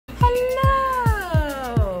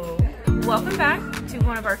welcome back to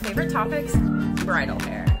one of our favorite topics, bridal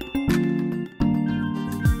hair.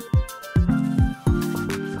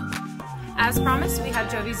 As promised, we have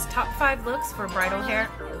Jovie's top 5 looks for bridal hair.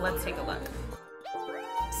 Let's take a look.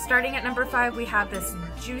 Starting at number 5, we have this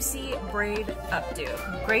juicy braid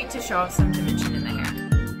updo. Great to show off some dimension in the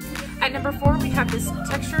hair. At number 4, we have this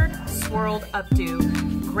textured swirled updo.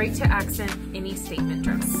 Great to accent any statement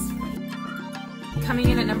dress.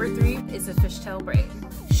 Coming in at number 3 is a fishtail braid.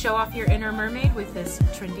 Show off your inner mermaid with this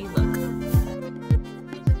trendy look.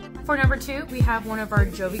 For number 2, we have one of our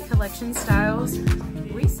Jovie collection styles,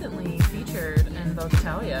 recently featured in Vogue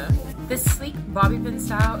Italia. This sleek bobby pin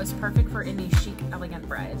style is perfect for any chic, elegant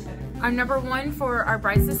bride. Our number 1 for our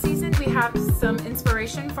brides this season, we have some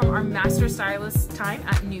inspiration from our master stylist time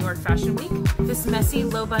at New York Fashion Week. This messy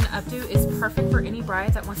low bun updo is perfect for any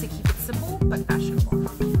bride that wants to keep it simple but fashionable.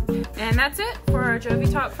 And that's it for our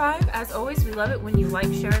Jovie top 5. As always, we love it when you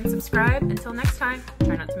like, share, and subscribe. Until next time,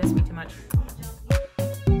 try not to miss me too much.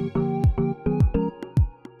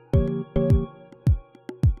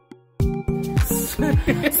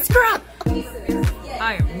 Scrub!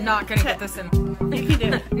 I am not gonna get this in. You can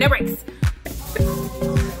do it. No breaks.